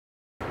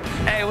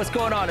Hey, what's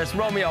going on? It's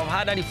Romeo of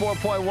Hot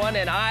 94.1,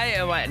 and I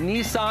am at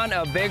Nissan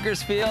of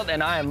Bakersfield,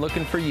 and I am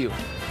looking for you.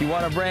 You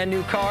want a brand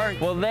new car?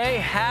 Well, they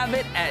have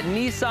it at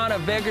Nissan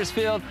of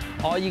Bakersfield.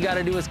 All you got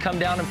to do is come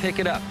down and pick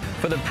it up.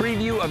 For the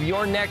preview of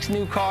your next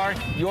new car,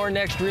 your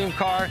next dream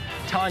car,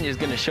 Tanya's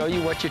going to show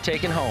you what you're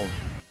taking home.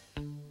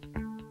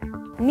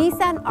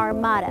 Nissan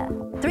Armada.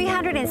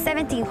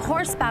 317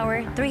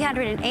 horsepower,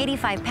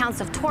 385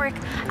 pounds of torque,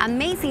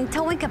 amazing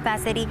towing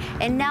capacity,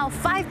 and now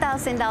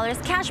 $5,000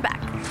 cashback.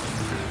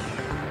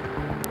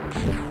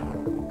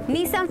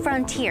 Nissan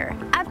Frontier,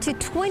 up to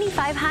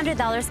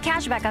 $2,500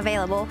 cashback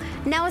available.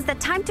 Now is the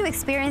time to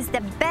experience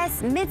the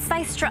best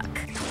mid-size truck.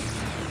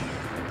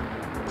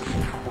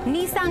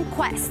 Nissan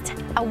Quest,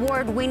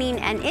 award-winning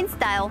and in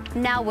style,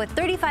 now with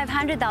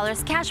 $3,500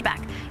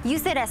 cashback.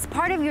 Use it as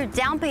part of your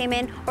down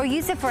payment or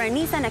use it for a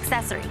Nissan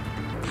accessory.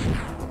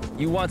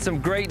 You want some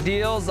great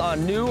deals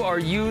on new or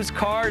used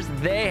cars?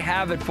 They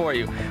have it for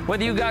you.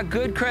 Whether you got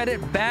good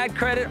credit, bad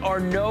credit, or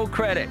no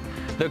credit,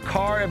 the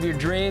car of your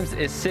dreams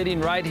is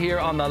sitting right here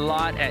on the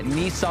lot at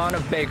Nissan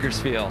of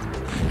Bakersfield.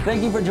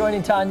 Thank you for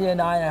joining Tanya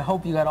and I. I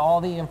hope you got all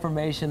the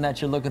information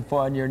that you're looking for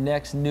on your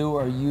next new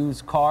or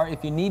used car.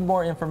 If you need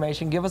more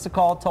information, give us a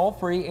call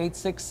toll-free,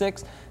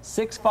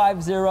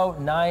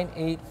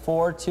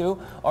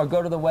 866-650-9842, or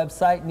go to the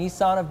website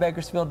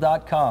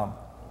nissanofbakersfield.com.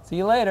 See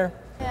you later.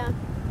 Yeah.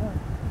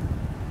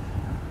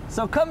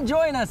 So come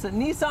join us at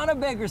Nissan of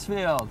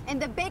Bakersfield. In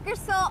the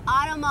Bakersfield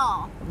Auto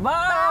Mall.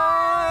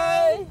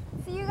 Bye!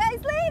 See you guys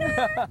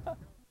later.